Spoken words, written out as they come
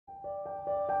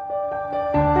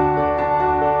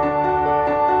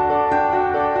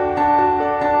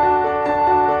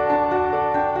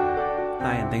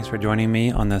Thanks for joining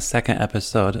me on the second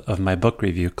episode of my book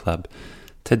review club.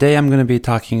 Today I'm going to be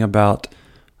talking about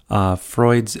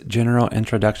Freud's General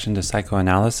Introduction to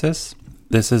Psychoanalysis.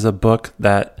 This is a book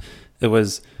that it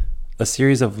was a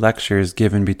series of lectures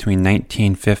given between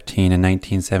 1915 and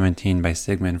 1917 by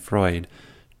Sigmund Freud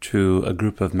to a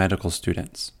group of medical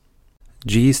students.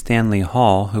 G. Stanley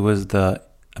Hall, who was the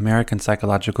American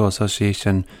Psychological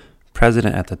Association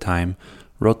president at the time,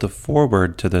 wrote the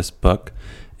foreword to this book,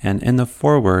 and in the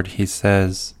foreword he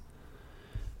says,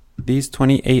 "These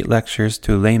 28 lectures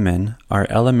to laymen are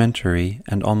elementary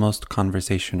and almost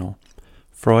conversational.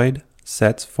 Freud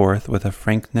sets forth with a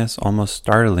frankness almost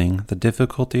startling the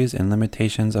difficulties and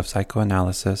limitations of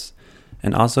psychoanalysis,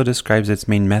 and also describes its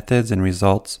main methods and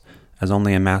results as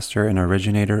only a master and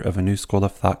originator of a new school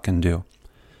of thought can do.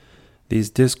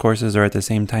 These discourses are at the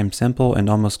same time simple and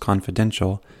almost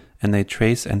confidential, and they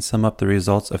trace and sum up the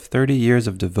results of 30 years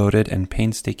of devoted and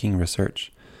painstaking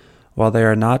research. While they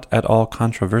are not at all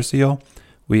controversial,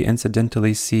 we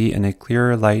incidentally see in a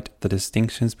clearer light the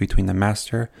distinctions between the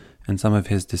master and some of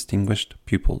his distinguished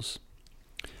pupils."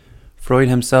 Freud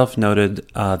himself noted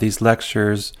these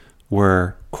lectures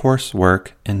were coursework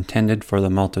intended for the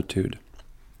multitude.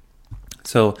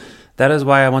 So that is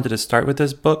why I wanted to start with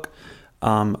this book.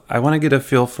 I want to get a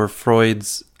feel for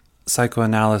Freud's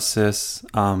psychoanalysis,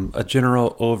 a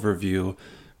general overview,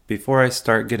 before I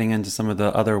start getting into some of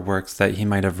the other works that he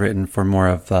might have written for more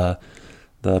of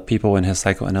the people in his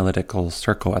psychoanalytical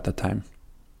circle at the time.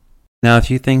 Now, a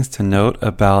few things to note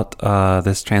about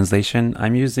this translation.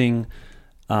 I'm using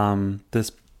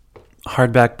this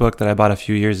hardback book that I bought a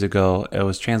few years ago. It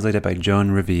was translated by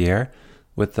Joan Riviere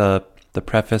with the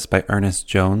preface by Ernest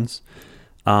Jones.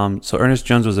 So Ernest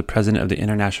Jones was the president of the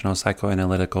International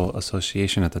Psychoanalytical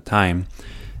Association at the time,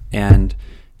 and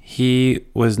he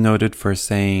was noted for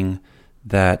saying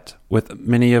that with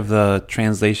many of the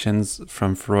translations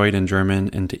from Freud in German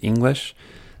into English,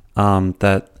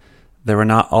 that they were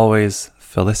not always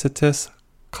felicitous,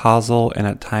 causal, and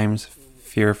at times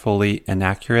fearfully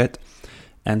inaccurate.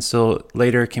 And so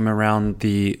later came around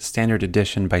the standard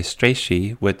edition by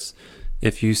Strachey, which,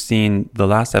 if you've seen the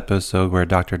last episode where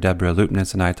Dr. Deborah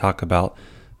Lupnitz and I talk about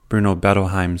Bruno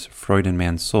Bettelheim's Freud and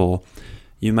Man's Soul,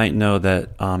 you might know that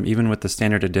even with the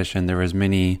standard edition, there was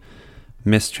many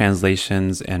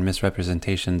mistranslations and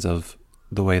misrepresentations of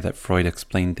the way that Freud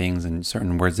explained things and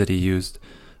certain words that he used.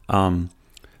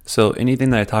 So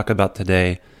anything that I talk about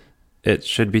today, it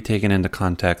should be taken into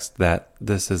context that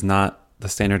this is not the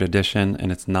standard edition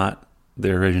and it's not the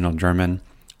original German.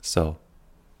 So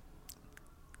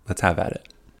let's have at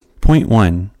it. Point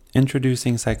 1,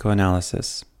 introducing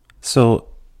psychoanalysis. So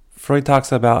Freud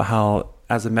talks about how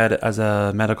as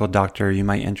a medical doctor, you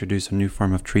might introduce a new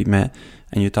form of treatment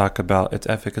and you talk about its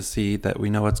efficacy, that we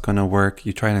know it's going to work.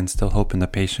 You try and instill hope in the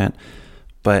patient,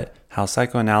 but how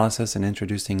psychoanalysis and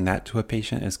introducing that to a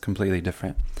patient is completely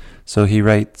different. So he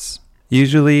writes,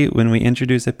 "Usually when we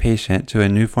introduce a patient to a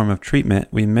new form of treatment,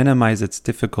 we minimize its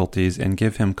difficulties and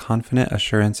give him confident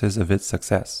assurances of its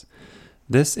success.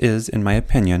 This is, in my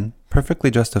opinion, perfectly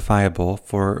justifiable,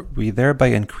 for we thereby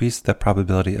increase the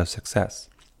probability of success.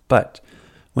 But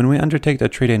when we undertake to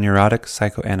treat a neurotic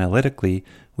psychoanalytically,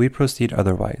 we proceed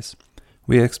otherwise.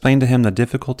 We explain to him the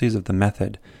difficulties of the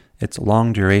method, its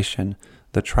long duration,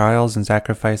 the trials and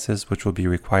sacrifices which will be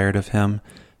required of him,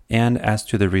 and as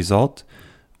to the result,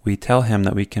 we tell him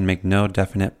that we can make no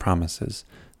definite promises,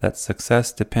 that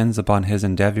success depends upon his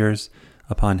endeavors,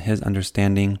 upon his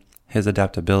understanding, his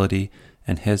adaptability,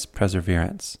 and his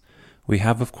perseverance. We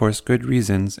have, of course, good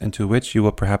reasons, into which you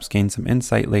will perhaps gain some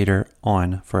insight later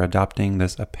on, for adopting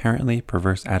this apparently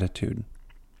perverse attitude."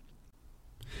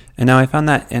 And now I found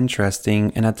that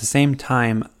interesting, and at the same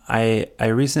time, I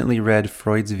recently read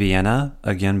Freud's Vienna,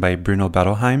 again by Bruno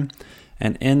Bettelheim,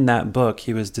 and in that book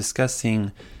he was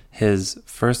discussing his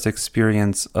first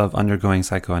experience of undergoing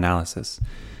psychoanalysis.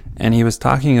 And he was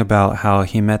talking about how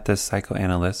he met this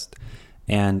psychoanalyst,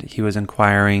 and he was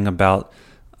inquiring about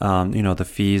the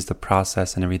fees, the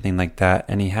process, and everything like that.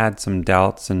 And he had some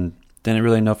doubts and didn't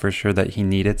really know for sure that he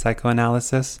needed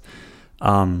psychoanalysis.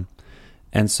 And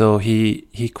so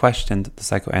he questioned the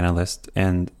psychoanalyst,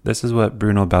 and this is what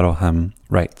Bruno Bettelheim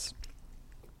writes.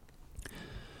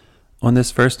 "On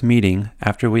this first meeting,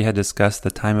 after we had discussed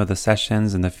the time of the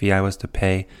sessions and the fee I was to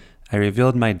pay, I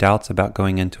revealed my doubts about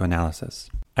going into analysis.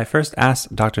 I first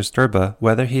asked Dr. Sturba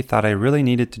whether he thought I really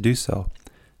needed to do so.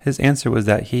 His answer was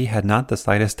that he had not the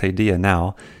slightest idea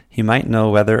now. He might know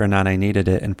whether or not I needed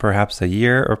it in perhaps a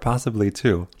year or possibly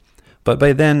 2. But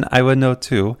by then I would know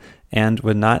too, and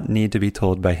would not need to be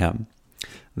told by him.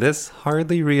 This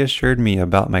hardly reassured me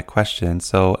about my question,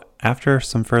 so after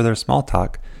some further small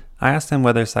talk, I asked him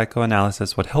whether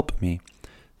psychoanalysis would help me.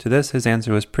 To this, his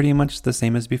answer was pretty much the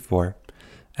same as before.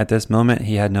 At this moment,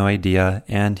 he had no idea,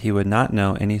 and he would not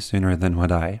know any sooner than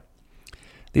would I.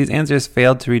 These answers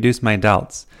failed to reduce my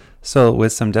doubts, so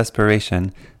with some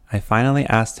desperation, I finally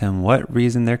asked him what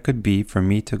reason there could be for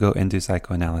me to go into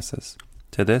psychoanalysis.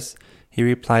 To this, he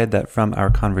replied that from our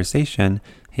conversation,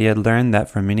 he had learned that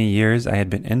for many years I had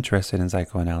been interested in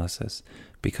psychoanalysis.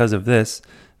 Because of this,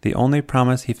 the only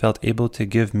promise he felt able to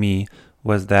give me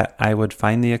was that I would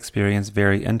find the experience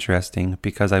very interesting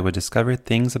because I would discover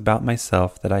things about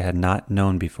myself that I had not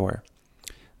known before.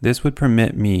 This would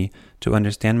permit me to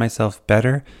understand myself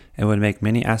better and would make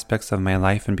many aspects of my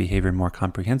life and behavior more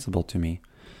comprehensible to me.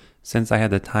 Since I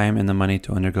had the time and the money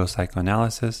to undergo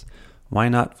psychoanalysis, why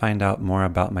not find out more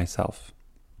about myself?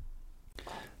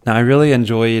 Now, I really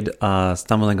enjoyed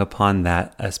stumbling upon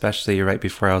that, especially right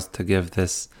before I was to give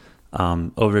this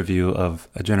overview of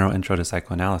a general intro to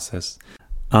psychoanalysis.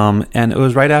 And it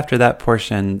was right after that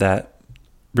portion that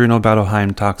Bruno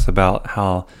Bettelheim talks about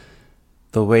how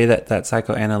the way that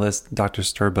psychoanalyst Dr.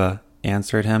 Sturba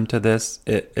answered him to this,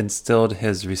 it instilled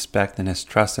his respect and his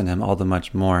trust in him all the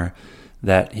much more,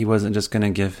 that he wasn't just going to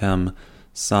give him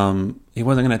he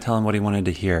wasn't going to tell him what he wanted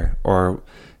to hear, or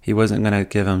he wasn't going to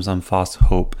give him some false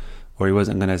hope, or he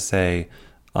wasn't going to say,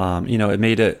 it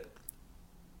made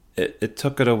it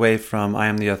took it away from, I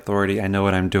am the authority, I know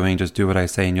what I'm doing, just do what I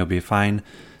say and you'll be fine,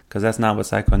 because that's not what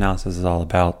psychoanalysis is all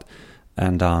about.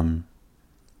 And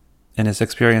his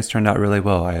experience turned out really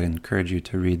well. I encourage you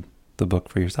to read the book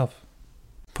for yourself.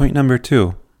 Point number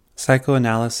 2,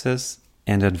 psychoanalysis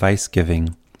and advice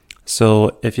giving.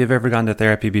 So if you've ever gone to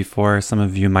therapy before, some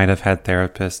of you might have had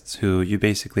therapists who you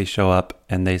basically show up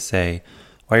and they say,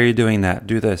 why are you doing that?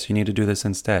 Do this. You need to do this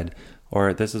instead.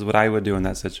 Or this is what I would do in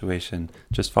that situation.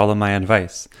 Just follow my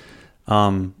advice.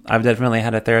 I've definitely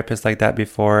had a therapist like that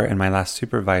before, and my last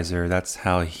supervisor, that's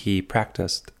how he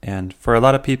practiced. And for a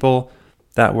lot of people,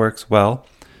 that works well.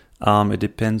 It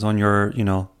depends on your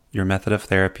method of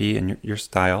therapy and your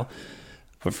style.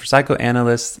 But for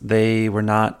psychoanalysts, they were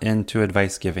not into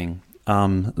advice giving.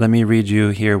 Let me read you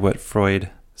here what Freud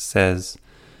says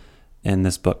in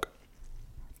this book.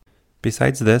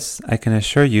 Besides this, I can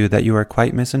assure you that you are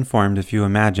quite misinformed if you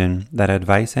imagine that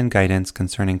advice and guidance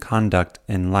concerning conduct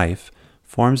in life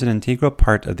forms an integral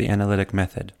part of the analytic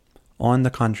method. On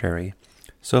the contrary,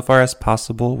 so far as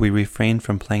possible, we refrain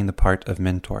from playing the part of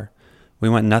mentor. We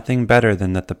want nothing better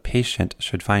than that the patient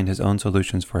should find his own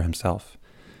solutions for himself.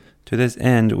 To this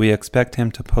end, we expect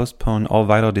him to postpone all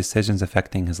vital decisions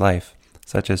affecting his life,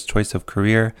 such as choice of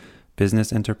career,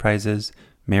 business enterprises,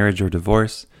 marriage or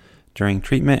divorce, during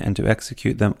treatment, and to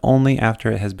execute them only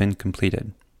after it has been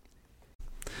completed.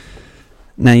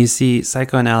 Now you see,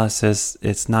 psychoanalysis,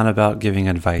 it's not about giving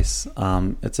advice.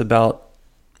 It's about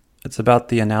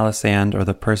the analysand, or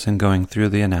the person going through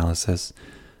the analysis,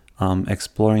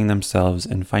 exploring themselves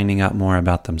and finding out more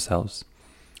about themselves.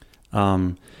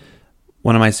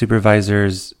 One of my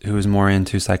supervisors, who is more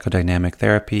into psychodynamic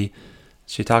therapy,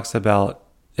 she talks about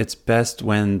it's best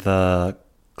when the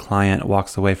client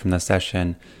walks away from the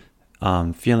session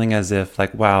feeling as if,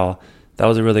 like, wow, that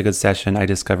was a really good session, I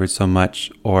discovered so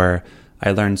much, or I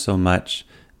learned so much.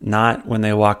 Not when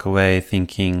they walk away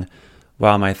thinking,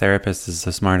 wow, my therapist is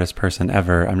the smartest person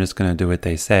ever, I'm just going to do what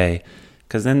they say.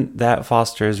 Because then that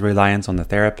fosters reliance on the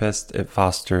therapist. It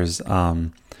fosters,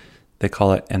 they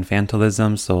call it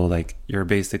infantilism. So like you're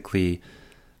basically,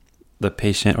 the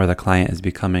patient or the client is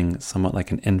becoming somewhat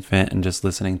like an infant and just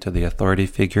listening to the authority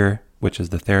figure, which is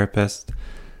the therapist.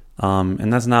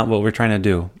 And that's not what we're trying to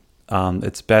do.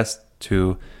 It's best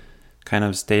to kind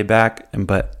of stay back,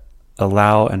 but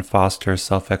allow and foster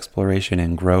self-exploration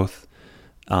and growth.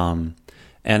 And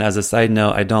as a side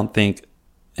note, I don't think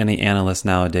any analyst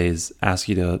nowadays asks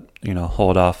you to,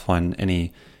 hold off on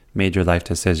any major life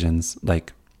decisions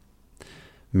like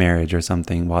marriage or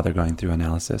something while they're going through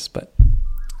analysis, but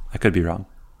I could be wrong.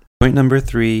 Point number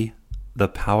 3, the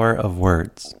power of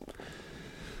words.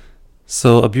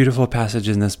 So a beautiful passage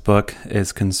in this book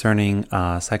is concerning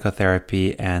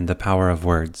psychotherapy and the power of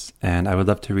words, and I would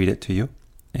love to read it to you.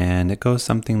 And it goes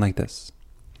something like this.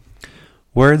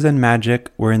 Words and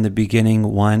magic were in the beginning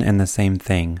one and the same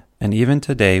thing, and even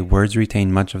today words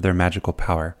retain much of their magical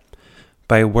power.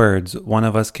 By words, one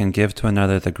of us can give to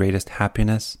another the greatest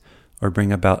happiness or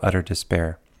bring about utter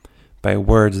despair. By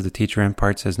words, the teacher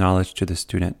imparts his knowledge to the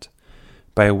student.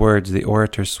 By words, the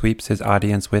orator sweeps his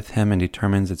audience with him and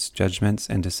determines its judgments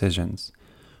and decisions.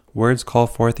 Words call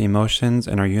forth emotions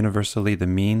and are universally the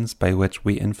means by which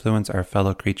we influence our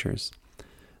fellow creatures.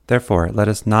 Therefore, let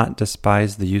us not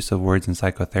despise the use of words in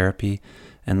psychotherapy,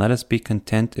 and let us be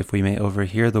content if we may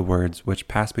overhear the words which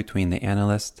pass between the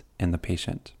analyst and the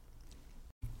patient.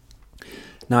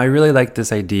 Now, I really like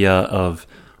this idea of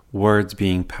words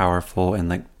being powerful, and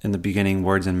like in the beginning,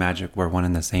 words and magic were one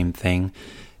and the same thing.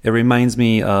 It reminds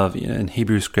me of, in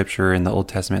Hebrew scripture in the Old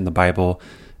Testament in the Bible,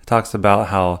 it talks about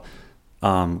how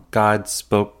God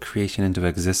spoke creation into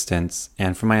existence.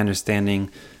 And from my understanding,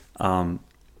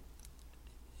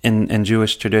 in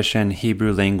Jewish tradition,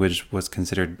 Hebrew language was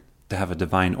considered to have a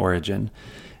divine origin.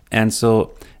 And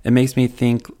so it makes me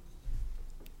think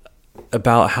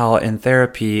about how in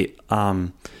therapy,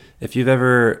 if you've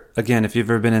ever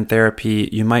been in therapy,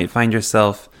 you might find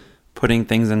yourself putting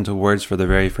things into words for the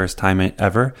very first time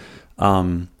ever.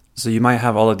 So you might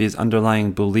have all of these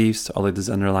underlying beliefs, all of these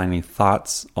underlying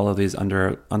thoughts, all of these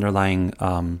underlying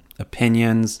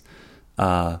opinions,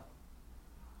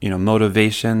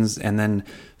 motivations, and then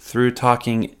through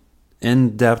talking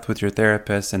in depth with your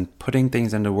therapist and putting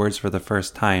things into words for the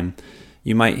first time,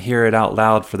 you might hear it out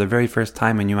loud for the very first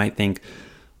time, and you might think,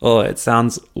 oh, it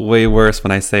sounds way worse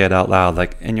when I say it out loud.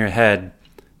 Like in your head,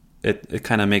 it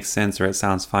kind of makes sense or it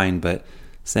sounds fine, but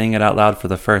saying it out loud for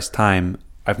the first time,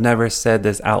 I've never said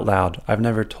this out loud. I've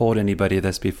never told anybody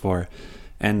this before.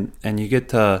 And you get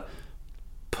to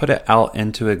put it out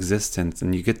into existence,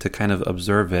 and you get to kind of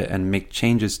observe it and make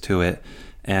changes to it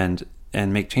and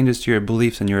make changes to your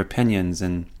beliefs and your opinions.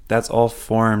 And that's all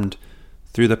formed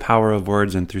through the power of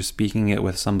words and through speaking it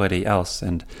with somebody else.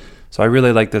 And so I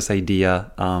really like this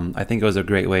idea. I think it was a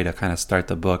great way to kind of start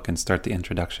the book and start the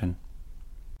introduction.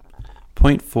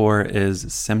 Point 4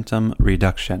 is symptom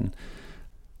reduction.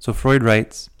 So Freud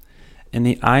writes, in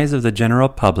the eyes of the general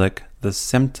public, the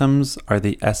symptoms are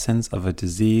the essence of a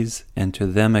disease, and to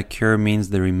them a cure means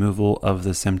the removal of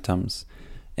the symptoms.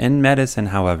 In medicine,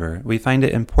 however, we find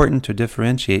it important to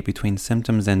differentiate between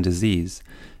symptoms and disease,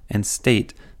 and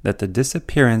state that the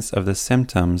disappearance of the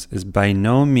symptoms is by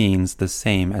no means the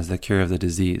same as the cure of the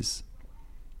disease.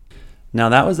 Now,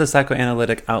 that was the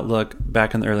psychoanalytic outlook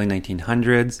back in the early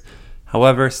 1900s.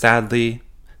 However, sadly,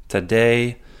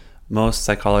 today, most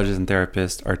psychologists and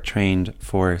therapists are trained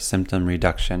for symptom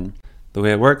reduction. The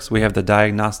way it works, we have the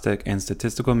Diagnostic and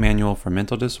Statistical Manual for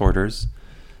Mental Disorders.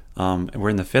 We're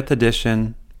in the 5th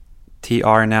edition,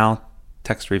 TR now,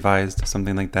 text revised,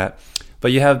 something like that.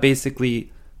 But you have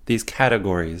basically these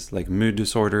categories like mood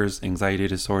disorders, anxiety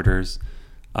disorders,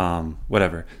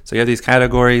 whatever. So you have these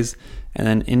categories, and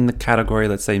then in the category,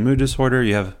 let's say mood disorder,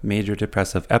 you have major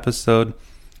depressive episode.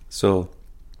 So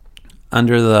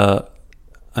under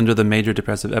the major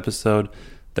depressive episode,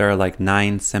 there are like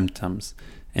 9 symptoms.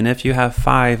 And if you have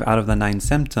 5 out of the 9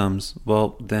 symptoms,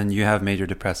 well, then you have major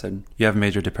depression.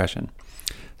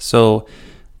 So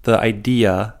the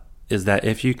idea is that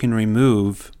if you can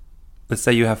remove, let's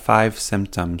say you have 5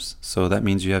 symptoms, so that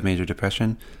means you have major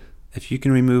depression. If you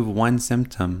can remove 1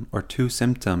 symptom or 2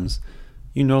 symptoms,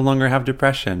 you no longer have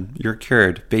depression. You're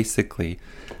cured, basically.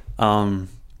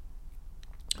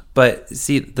 But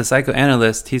see, the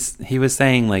psychoanalyst, he was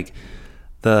saying like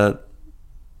that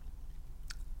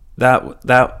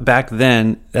back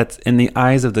then, that's in the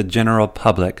eyes of the general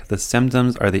public. The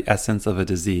symptoms are the essence of a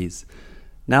disease.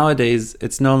 Nowadays,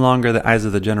 it's no longer the eyes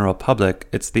of the general public.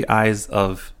 It's the eyes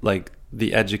of like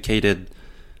the educated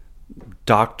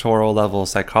doctoral level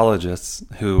psychologists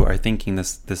who are thinking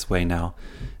this way now.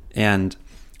 And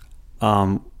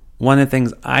one of the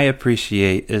things I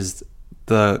appreciate is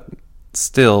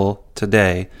still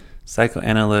today,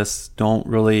 psychoanalysts don't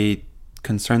really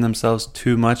concern themselves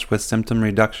too much with symptom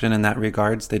reduction in that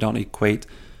regards. They don't equate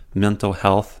mental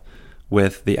health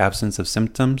with the absence of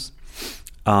symptoms.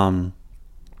 I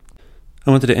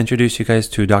wanted to introduce you guys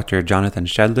to Dr. Jonathan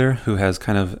Shedler, who has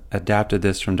kind of adapted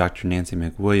this from Dr. Nancy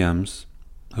McWilliams,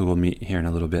 who we'll meet here in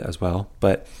a little bit as well.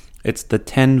 But it's the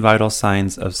 10 vital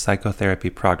signs of psychotherapy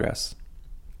progress.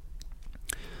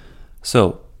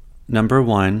 So, number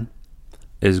 1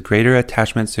 is greater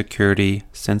attachment security,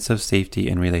 sense of safety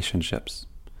in relationships.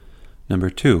 Number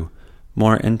 2,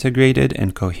 more integrated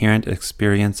and coherent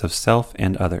experience of self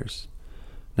and others.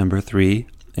 Number 3,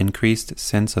 increased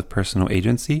sense of personal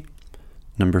agency.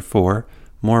 Number 4,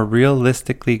 more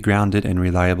realistically grounded and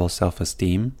reliable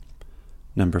self-esteem.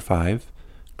 Number 5,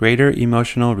 greater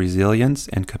emotional resilience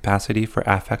and capacity for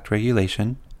affect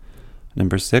regulation.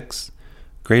 Number 6,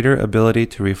 greater ability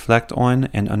to reflect on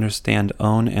and understand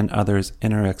own and others'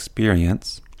 inner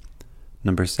experience.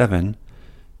 Number 7,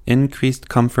 increased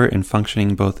comfort in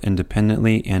functioning both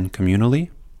independently and communally.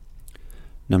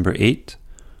 Number 8,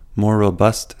 more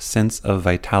robust sense of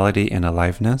vitality and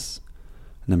aliveness.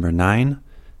 Number 9,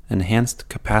 enhanced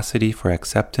capacity for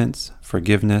acceptance,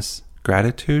 forgiveness,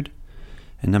 gratitude.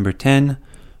 And number 10,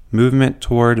 movement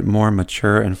toward more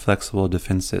mature and flexible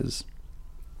defenses.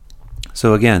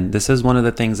 So again, this is one of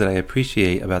the things that I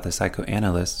appreciate about the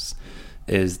psychoanalysts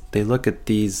is they look at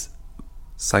these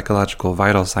psychological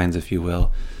vital signs, if you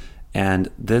will, and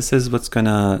this is what's going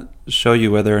to show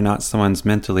you whether or not someone's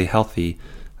mentally healthy,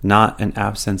 not an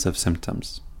absence of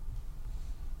symptoms.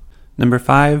 Number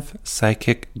 5,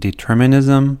 psychic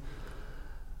determinism.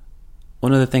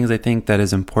 One of the things I think that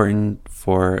is important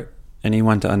for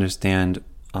anyone to understand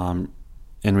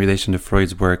in relation to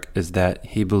Freud's work is that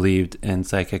he believed in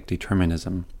psychic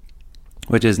determinism,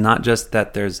 which is not just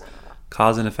that there's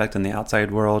cause and effect in the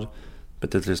outside world,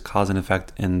 but that there's cause and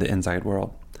effect in the inside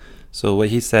world. So what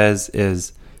he says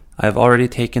is, I have already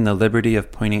taken the liberty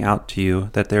of pointing out to you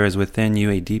that there is within you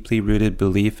a deeply rooted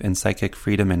belief in psychic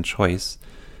freedom and choice,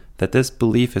 that this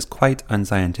belief is quite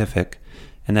unscientific,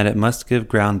 and that it must give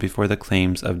ground before the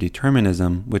claims of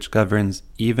determinism which governs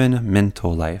even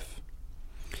mental life.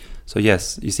 So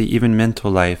yes, you see, even mental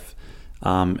life,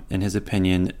 in his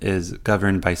opinion, is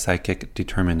governed by psychic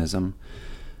determinism.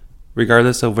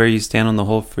 Regardless of where you stand on the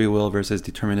whole free will versus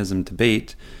determinism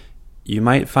debate, you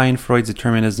might find Freud's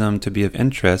determinism to be of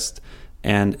interest,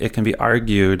 and it can be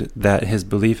argued that his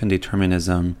belief in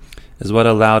determinism is what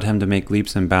allowed him to make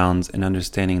leaps and bounds in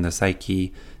understanding the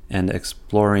psyche and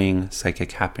exploring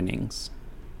psychic happenings.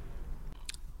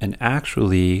 And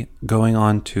actually, going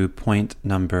on to point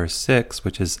number 6,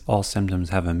 which is all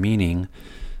symptoms have a meaning,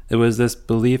 it was this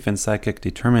belief in psychic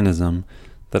determinism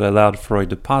that allowed Freud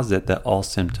to posit that all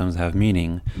symptoms have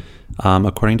meaning.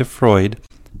 According to Freud,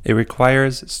 it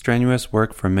requires strenuous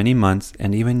work for many months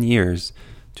and even years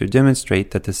to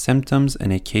demonstrate that the symptoms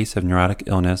in a case of neurotic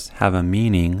illness have a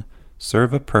meaning,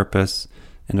 serve a purpose,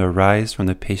 and arise from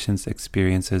the patient's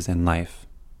experiences in life.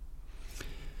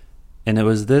 And it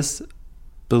was this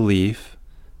belief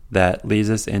that leads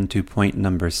us into point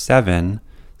number 7,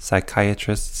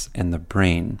 psychiatrists and the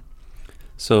brain.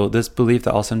 So this belief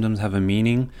that all symptoms have a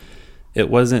meaning, it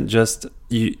wasn't just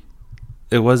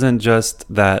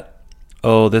that,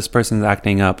 oh, this person's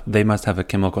acting up, they must have a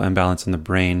chemical imbalance in the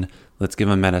brain, let's give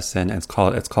them medicine and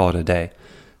let's call it a day.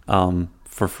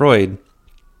 For Freud,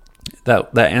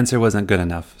 that answer wasn't good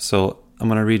enough. So I'm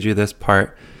going to read you this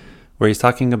part where he's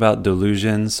talking about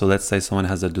delusions. So let's say someone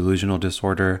has a delusional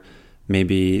disorder.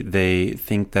 Maybe they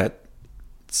think that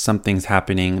something's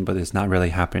happening, but it's not really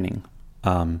happening.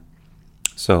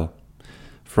 So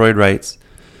Freud writes,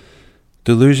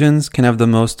 delusions can have the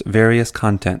most various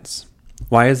contents.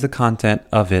 Why is the content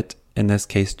of it, in this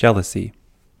case, jealousy?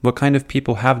 What kind of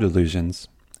people have delusions,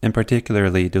 and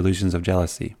particularly delusions of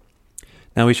jealousy?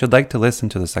 Now we should like to listen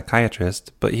to the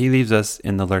psychiatrist, but he leaves us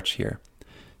in the lurch here.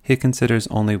 He considers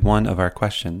only one of our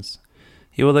questions.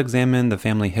 He will examine the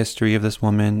family history of this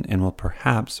woman and will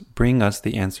perhaps bring us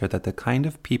the answer that the kind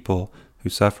of people who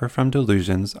suffer from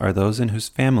delusions are those in whose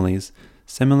families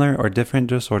similar or different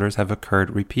disorders have occurred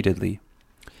repeatedly.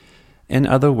 In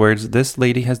other words, this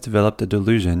lady has developed a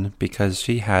delusion because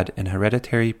she had an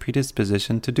hereditary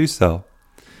predisposition to do so.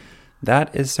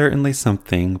 That is certainly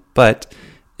something, but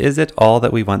is it all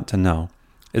that we want to know?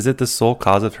 Is it the sole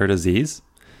cause of her disease?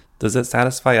 Does it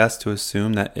satisfy us to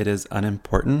assume that it is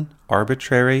unimportant,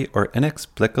 arbitrary, or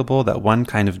inexplicable that one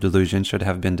kind of delusion should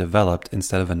have been developed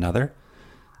instead of another?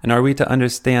 And are we to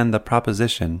understand the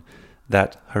proposition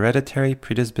that hereditary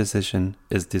predisposition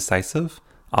is decisive,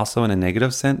 also in a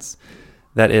negative sense?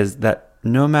 That is, that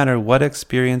no matter what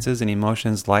experiences and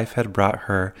emotions life had brought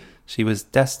her, she was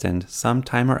destined some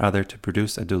time or other to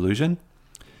produce a delusion?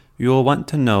 You will want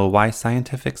to know why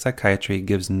scientific psychiatry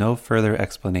gives no further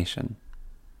explanation.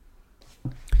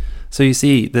 So you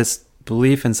see, this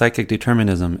belief in psychic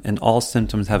determinism and all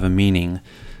symptoms have a meaning.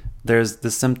 There's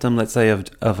the symptom, let's say,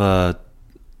 of a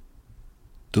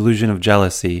delusion of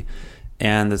jealousy,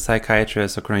 and the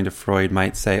psychiatrist, according to Freud,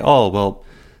 might say, oh, well,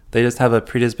 they just have a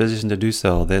predisposition to do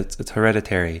so, that it's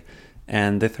hereditary,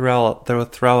 and they throw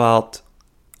out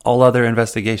all other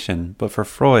investigation. But for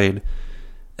Freud,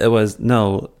 it was,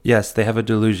 no, yes, they have a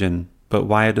delusion, but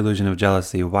why a delusion of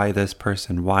jealousy? Why this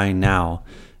person? Why now?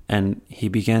 And he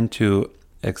began to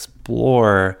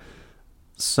explore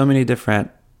so many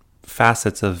different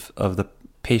facets of the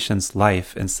patient's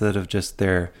life instead of just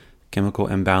their chemical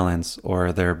imbalance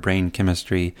or their brain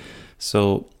chemistry.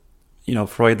 So,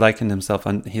 Freud likened himself,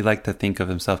 he liked to think of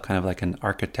himself kind of like an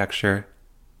architecture,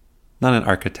 not an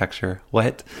architecture,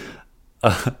 what?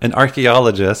 An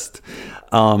archaeologist.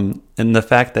 And the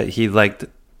fact that he liked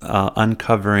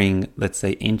uncovering, let's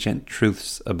say, ancient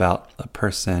truths about a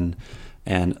person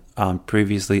and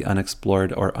previously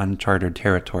unexplored or uncharted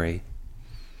territory.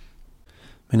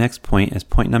 My next point is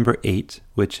point number 8,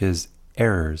 which is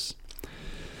errors.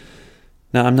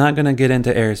 Now, I'm not going to get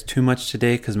into errors too much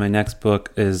today because my next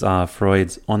book is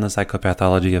Freud's On the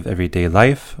Psychopathology of Everyday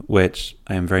Life, which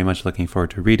I am very much looking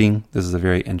forward to reading. This is a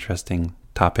very interesting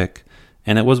topic,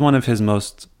 and it was one of his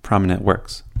most prominent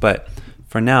works. But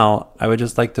for now, I would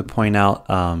just like to point out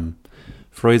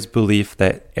Freud's belief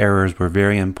that errors were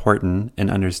very important in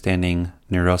understanding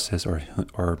neurosis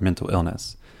or mental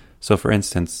illness. So, for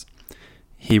instance,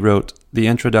 he wrote, "The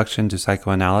introduction to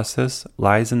psychoanalysis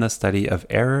lies in the study of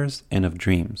errors and of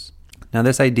dreams." Now,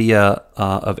 this idea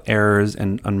of errors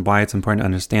and why it's important to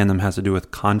understand them has to do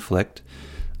with conflict.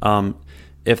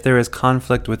 If there is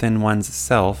conflict within one's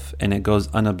self and it goes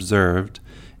unobserved,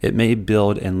 it may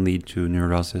build and lead to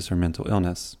neurosis or mental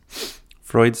illness.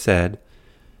 Freud said,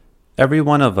 "Every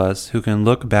one of us who can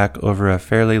look back over a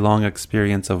fairly long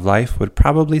experience of life would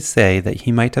probably say that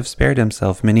he might have spared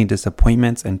himself many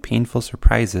disappointments and painful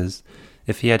surprises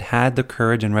if he had had the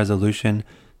courage and resolution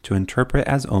to interpret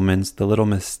as omens the little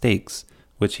mistakes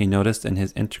which he noticed in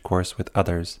his intercourse with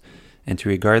others, and to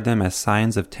regard them as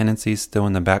signs of tendencies still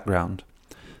in the background.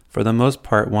 For the most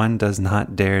part, one does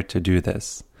not dare to do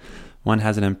this. One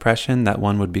has an impression that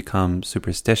one would become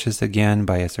superstitious again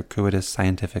by a circuitous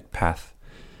scientific path.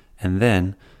 And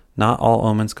then, not all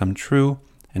omens come true,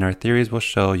 and our theories will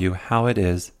show you how it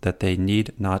is that they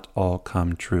need not all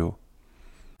come true."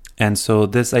 And so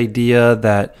this idea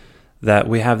that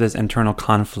we have this internal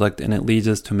conflict and it leads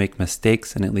us to make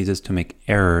mistakes and it leads us to make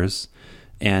errors.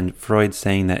 And Freud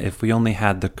saying that if we only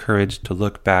had the courage to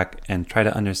look back and try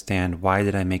to understand, why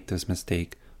did I make this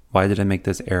mistake? Why did I make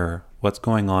this error? What's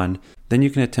going on? Then you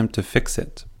can attempt to fix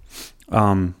it.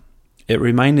 It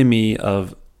reminded me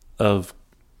of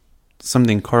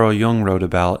something Carl Jung wrote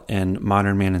about in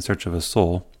Modern Man in Search of a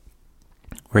Soul,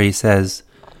 where he says,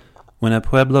 "When a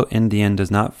Pueblo Indian does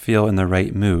not feel in the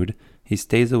right mood, he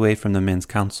stays away from the men's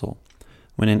council.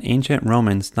 When an ancient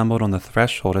Roman stumbled on the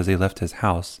threshold as he left his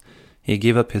house, he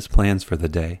gave up his plans for the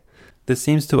day. This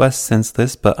seems to us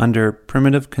senseless, but under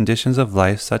primitive conditions of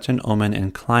life, such an omen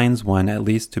inclines one at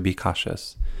least to be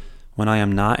cautious. When I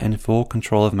am not in full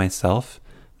control of myself,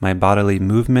 my bodily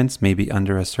movements may be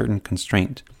under a certain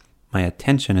constraint. My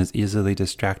attention is easily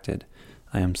distracted.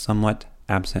 I am somewhat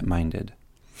absent-minded."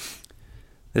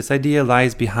 This idea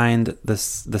lies behind the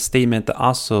statement that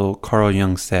also Carl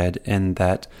Jung said, in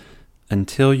that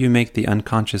until you make the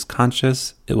unconscious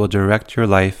conscious, it will direct your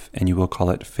life and you will call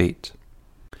it fate.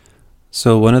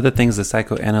 So one of the things the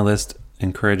psychoanalyst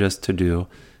encourages us to do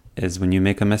is, when you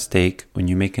make a mistake, when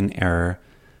you make an error,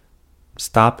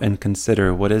 stop and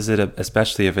consider, what is it,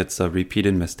 especially if it's a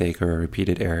repeated mistake or a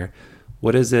repeated error,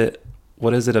 what is it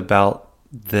about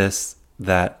this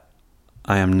that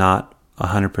I am not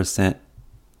 100%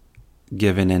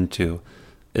 given into?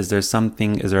 Is there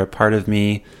a part of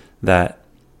me that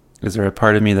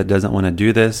doesn't want to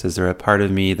do this? Is there a part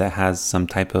of me that has some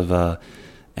type of a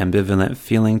ambivalent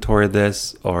feeling toward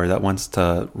this, or that wants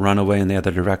to run away in the other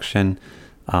direction?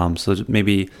 So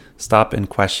maybe stop and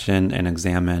question and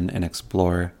examine and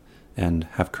explore and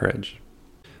have courage.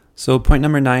 So point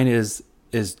number 9 is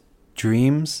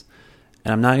dreams.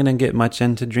 And I'm not going to get much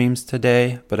into dreams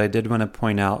today, but I did want to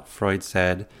point out, Freud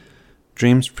said,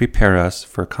 "Dreams prepare us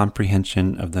for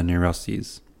comprehension of the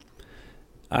neuroses."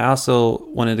 I also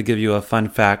wanted to give you a fun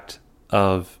fact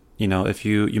of, if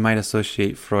you might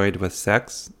associate Freud with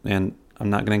sex, and I'm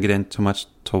not going to get into much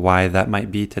to why that might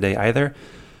be today either.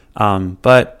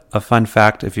 But a fun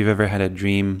fact, if you've ever had a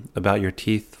dream about your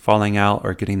teeth falling out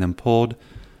or getting them pulled,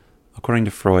 according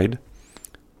to Freud,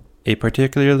 a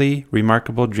particularly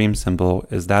remarkable dream symbol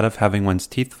is that of having one's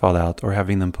teeth fall out or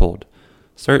having them pulled.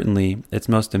 Certainly, its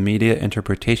most immediate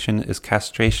interpretation is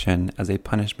castration as a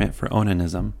punishment for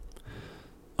onanism.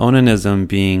 Onanism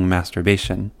being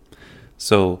masturbation.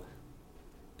 So,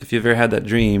 if you've ever had that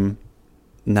dream,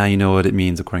 now you know what it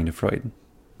means according to Freud.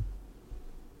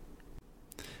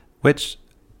 Which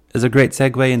is a great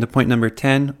segue into point number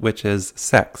 10, which is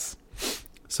sex.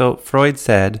 So, Freud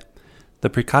said, "The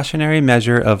precautionary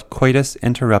measure of coitus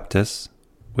interruptus,"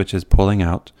 which is pulling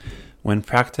out, "when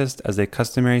practiced as a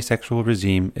customary sexual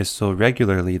regime, is so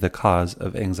regularly the cause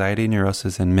of anxiety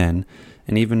neurosis in men,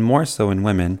 and even more so in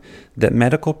women, that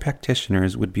medical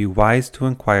practitioners would be wise to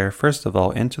inquire first of all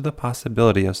into the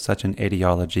possibility of such an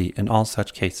etiology in all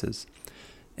such cases.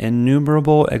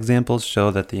 Innumerable examples show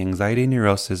that the anxiety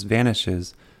neurosis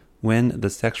vanishes when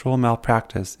the sexual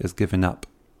malpractice is given up."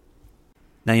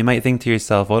 Now you might think to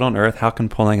yourself, what on earth, how can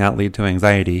pulling out lead to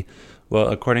anxiety? Well,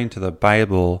 according to the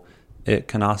Bible, it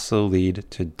can also lead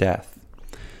to death.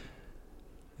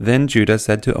 Then Judah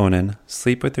said to Onan,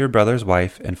 "Sleep with your brother's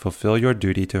wife and fulfill your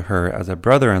duty to her as a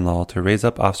brother-in-law to raise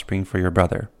up offspring for your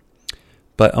brother."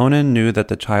 But Onan knew that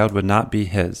the child would not be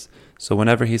his, so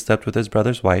whenever he slept with his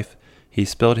brother's wife, he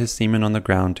spilled his semen on the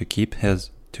ground to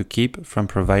keep from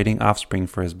providing offspring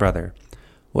for his brother.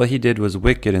 What he did was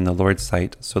wicked in the Lord's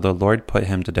sight, so the Lord put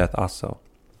him to death also.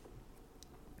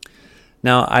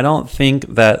 Now, I don't think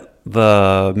that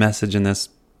the message in this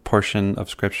portion of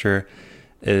Scripture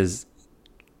is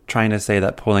trying to say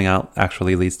that pulling out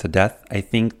actually leads to death. I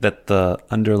think that the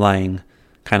underlying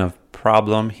kind of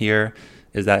problem here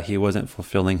is that he wasn't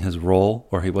fulfilling his role,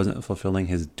 or he wasn't fulfilling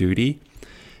his duty.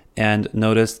 And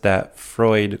notice that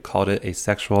Freud called it a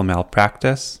sexual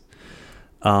malpractice.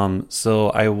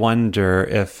 So I wonder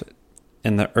if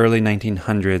in the early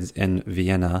 1900s in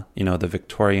Vienna, the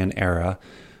Victorian era,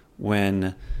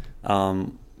 when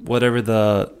whatever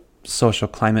the social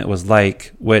climate was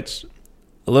like, which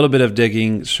a little bit of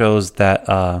digging shows that,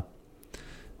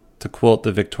 to quote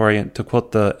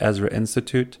the Ezra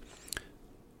Institute,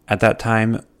 at that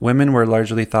time, women were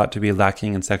largely thought to be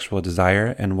lacking in sexual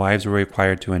desire, and wives were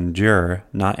required to endure,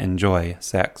 not enjoy,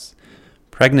 sex.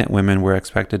 Pregnant women were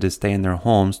expected to stay in their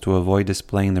homes to avoid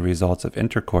displaying the results of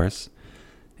intercourse,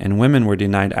 and women were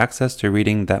denied access to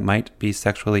reading that might be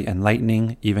sexually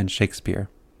enlightening, even Shakespeare.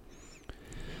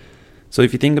 So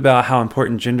if you think about how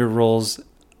important gender roles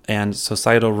and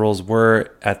societal roles were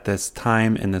at this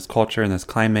time, in this culture, in this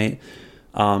climate,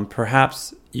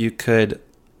 perhaps you could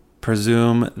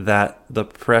presume that the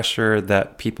pressure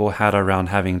that people had around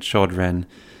having children,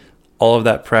 all of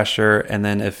that pressure, and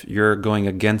then if you're going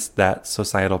against that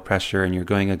societal pressure and you're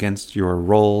going against your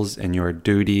roles and your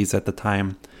duties at the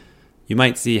time, you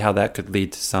might see how that could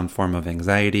lead to some form of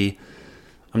anxiety.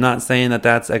 I'm not saying that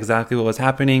that's exactly what was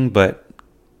happening, but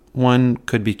one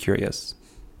could be curious.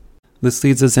 This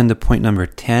leads us into point number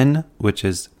 10, which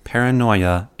is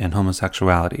paranoia and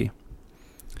homosexuality.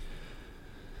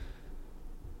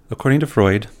 According to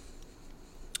Freud,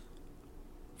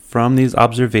 from these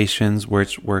observations,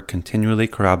 which were continually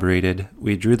corroborated,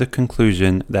 we drew the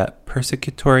conclusion that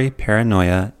persecutory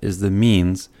paranoia is the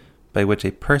means by which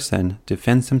a person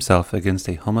defends himself against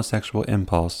a homosexual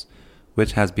impulse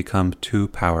which has become too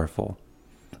powerful.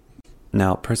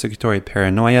 Now, persecutory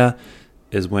paranoia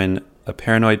is when a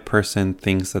paranoid person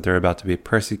thinks that they're about to be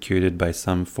persecuted by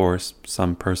some force,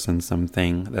 some person,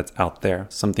 something that's out there.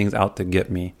 Something's out to get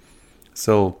me.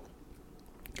 So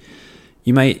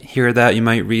you might hear that, you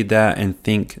might read that and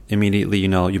think immediately,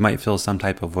 you might feel some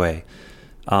type of way.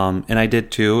 And I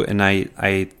did too. And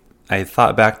I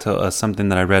thought back to something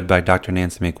that I read by Dr.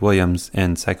 Nancy McWilliams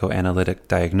in Psychoanalytic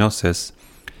Diagnosis,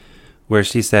 where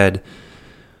she said,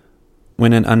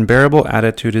 when an unbearable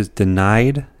attitude is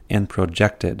denied and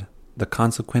projected, the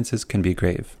consequences can be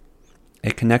grave.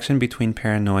 A connection between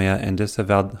paranoia and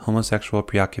disavowed homosexual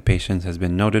preoccupations has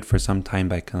been noted for some time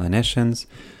by clinicians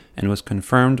and was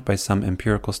confirmed by some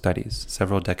empirical studies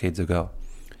several decades ago.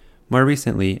 More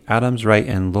recently, Adams, Wright,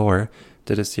 and Lohr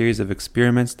did a series of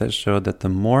experiments that showed that the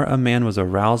more a man was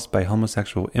aroused by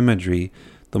homosexual imagery,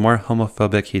 the more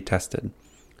homophobic he tested.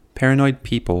 Paranoid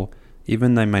people,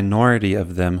 even the minority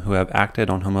of them who have acted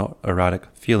on homoerotic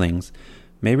feelings,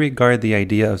 may regard the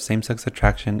idea of same-sex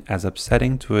attraction as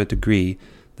upsetting to a degree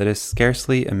that is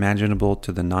scarcely imaginable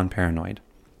to the non-paranoid.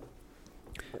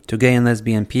 To gay and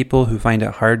lesbian people who find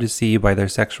it hard to see why their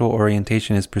sexual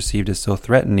orientation is perceived as so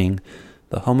threatening,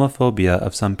 the homophobia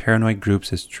of some paranoid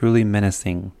groups is truly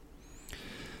menacing.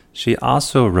 She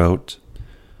also wrote,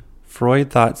 Freud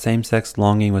thought same-sex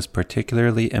longing was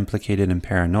particularly implicated in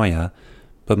paranoia,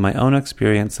 but my own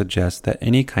experience suggests that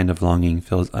any kind of longing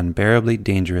feels unbearably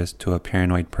dangerous to a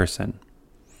paranoid person.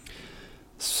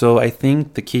 So I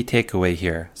think the key takeaway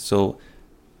here. So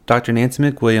Dr. Nancy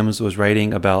McWilliams was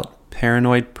writing about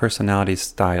paranoid personality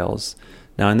styles.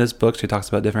 Now in this book, she talks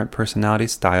about different personality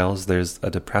styles. There's a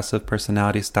depressive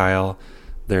personality style.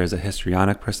 There's a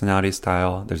histrionic personality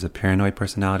style. There's a paranoid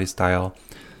personality style.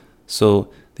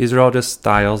 So these are all just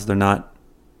styles. They're not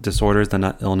disorders. They're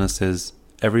not illnesses.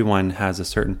 Everyone has a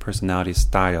certain personality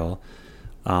style.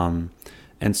 And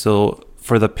so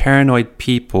for the paranoid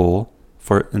people,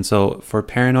 for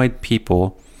paranoid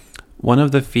people, one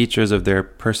of the features of their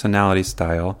personality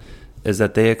style is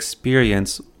that they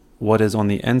experience what is on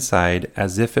the inside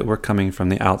as if it were coming from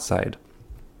the outside.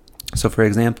 So for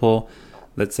example,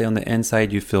 let's say on the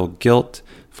inside you feel guilt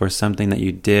for something that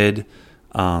you did,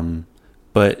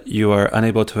 but you are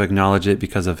unable to acknowledge it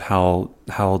because of how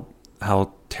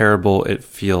terrible it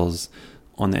feels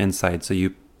on the inside. So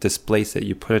you displace it,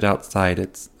 you put it outside.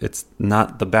 It's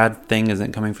not, the bad thing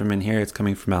isn't coming from in here, it's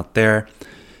coming from out there.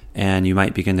 and you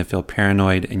might begin to feel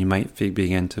paranoid, and you might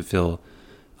begin to feel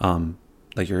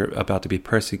like you're about to be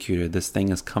persecuted. This thing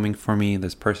is coming for me.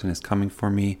 This person is coming for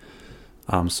me.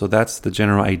 So that's the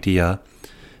general idea.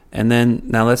 And then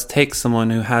now let's take someone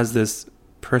who has this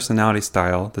personality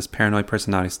style, this paranoid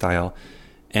personality style,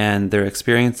 and they're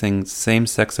experiencing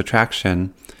same-sex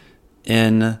attraction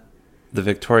in the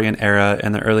Victorian era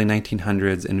and the early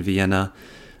 1900s in Vienna.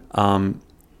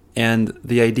 And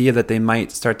the idea that they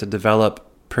might start to develop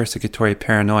persecutory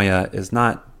paranoia is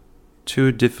not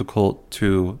too difficult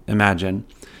to imagine.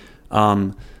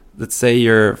 Let's say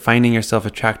you're finding yourself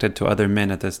attracted to other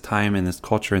men at this time, in this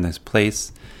culture, in this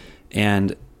place.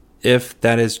 And if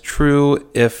that is true,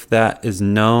 if that is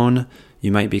known,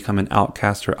 you might become an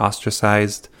outcast or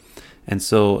ostracized. And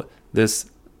so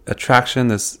this attraction,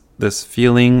 this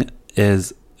feeling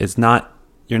is not,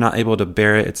 you're not able to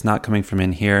bear it. It's not coming from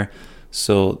in here.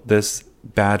 So this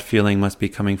bad feeling must be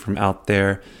coming from out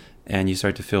there, and you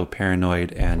start to feel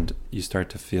paranoid, and you start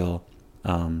to feel,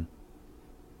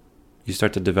 you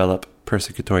start to develop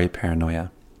persecutory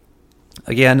paranoia.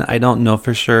 Again, I don't know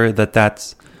for sure that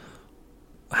that's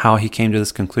how he came to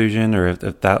this conclusion, or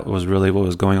if that was really what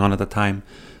was going on at the time.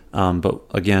 But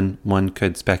again, one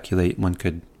could speculate, one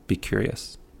could be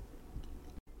curious.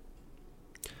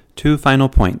 2 final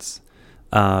points.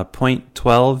 Point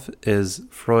 12 is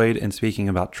Freud and speaking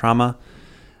about trauma.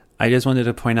 I just wanted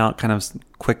to point out kind of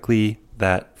quickly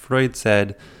that Freud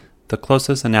said the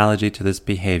closest analogy to this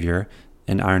behavior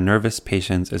in our nervous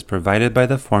patients is provided by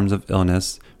the forms of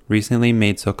illness recently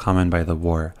made so common by the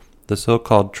war, the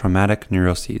so-called traumatic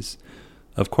neuroses.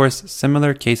 Of course,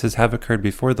 similar cases have occurred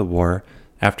before the war,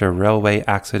 after railway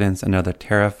accidents and other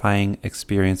terrifying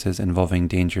experiences involving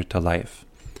danger to life.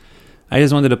 I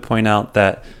just wanted to point out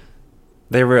that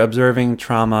they were observing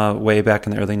trauma way back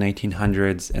in the early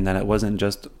 1900s, and that it wasn't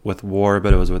just with war,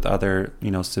 but it was with other,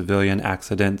 civilian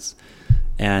accidents.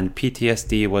 And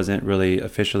PTSD wasn't really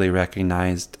officially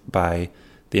recognized by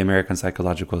the American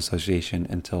Psychological Association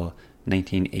until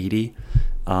 1980.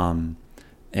 And,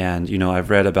 I've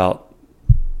read about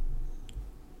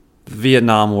the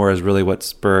Vietnam War is really what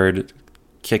spurred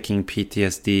kicking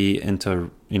PTSD into,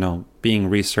 being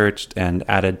researched and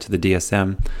added to the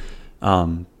DSM.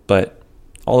 But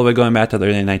all the way going back to the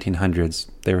early 1900s,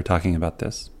 they were talking about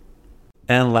this.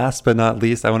 And last but not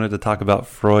least, I wanted to talk about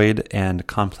Freud and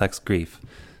complex grief.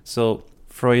 So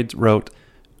Freud wrote,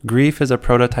 "Grief is a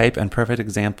prototype and perfect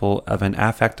example of an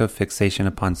affective fixation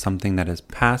upon something that is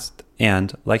past,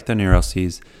 and, like the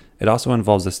neuroses, it also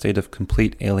involves a state of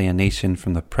complete alienation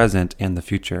from the present and the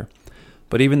future.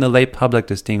 But even the lay public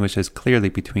distinguishes clearly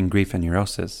between grief and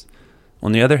neurosis.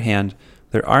 On the other hand,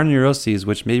 there are neuroses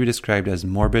which may be described as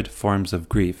morbid forms of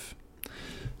grief."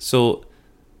 So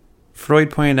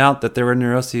Freud pointed out that there were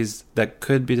neuroses that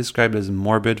could be described as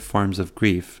morbid forms of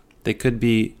grief. They could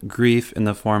be grief in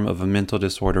the form of a mental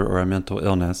disorder or a mental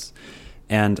illness.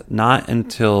 And not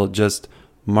until just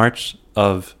March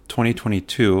of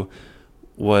 2022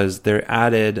 was there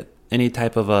added any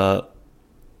type of a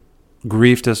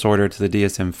grief disorder to the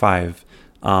DSM-5,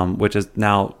 which is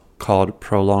now called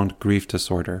prolonged grief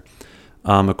disorder.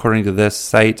 According to this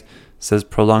site, says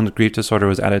prolonged grief disorder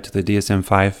was added to the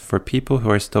DSM-5 for people who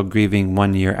are still grieving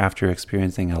 1 year after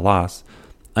experiencing a loss,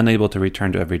 unable to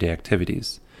return to everyday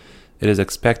activities. It is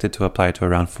expected to apply to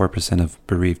around 4% of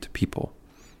bereaved people.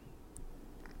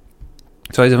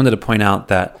 So I just wanted to point out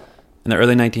that in the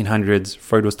early 1900s,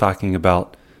 Freud was talking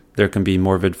about there can be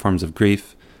morbid forms of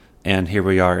grief, and here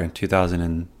we are in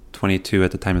 2022 at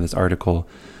the time of this article,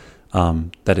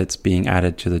 that it's being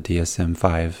added to the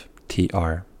DSM-5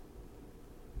 TR.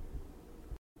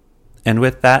 And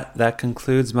with that, that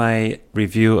concludes my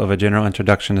review of A General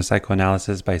Introduction to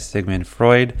Psychoanalysis by Sigmund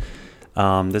Freud.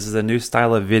 This is a new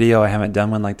style of video. I haven't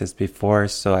done one like this before,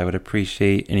 so I would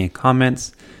appreciate any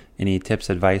comments, any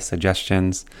tips, advice,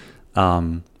 suggestions.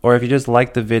 Or if you just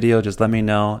like the video, just let me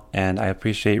know, and I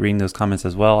appreciate reading those comments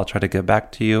as well. I'll try to get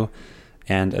back to you.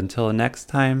 And until next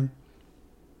time,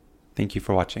 thank you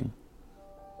for watching.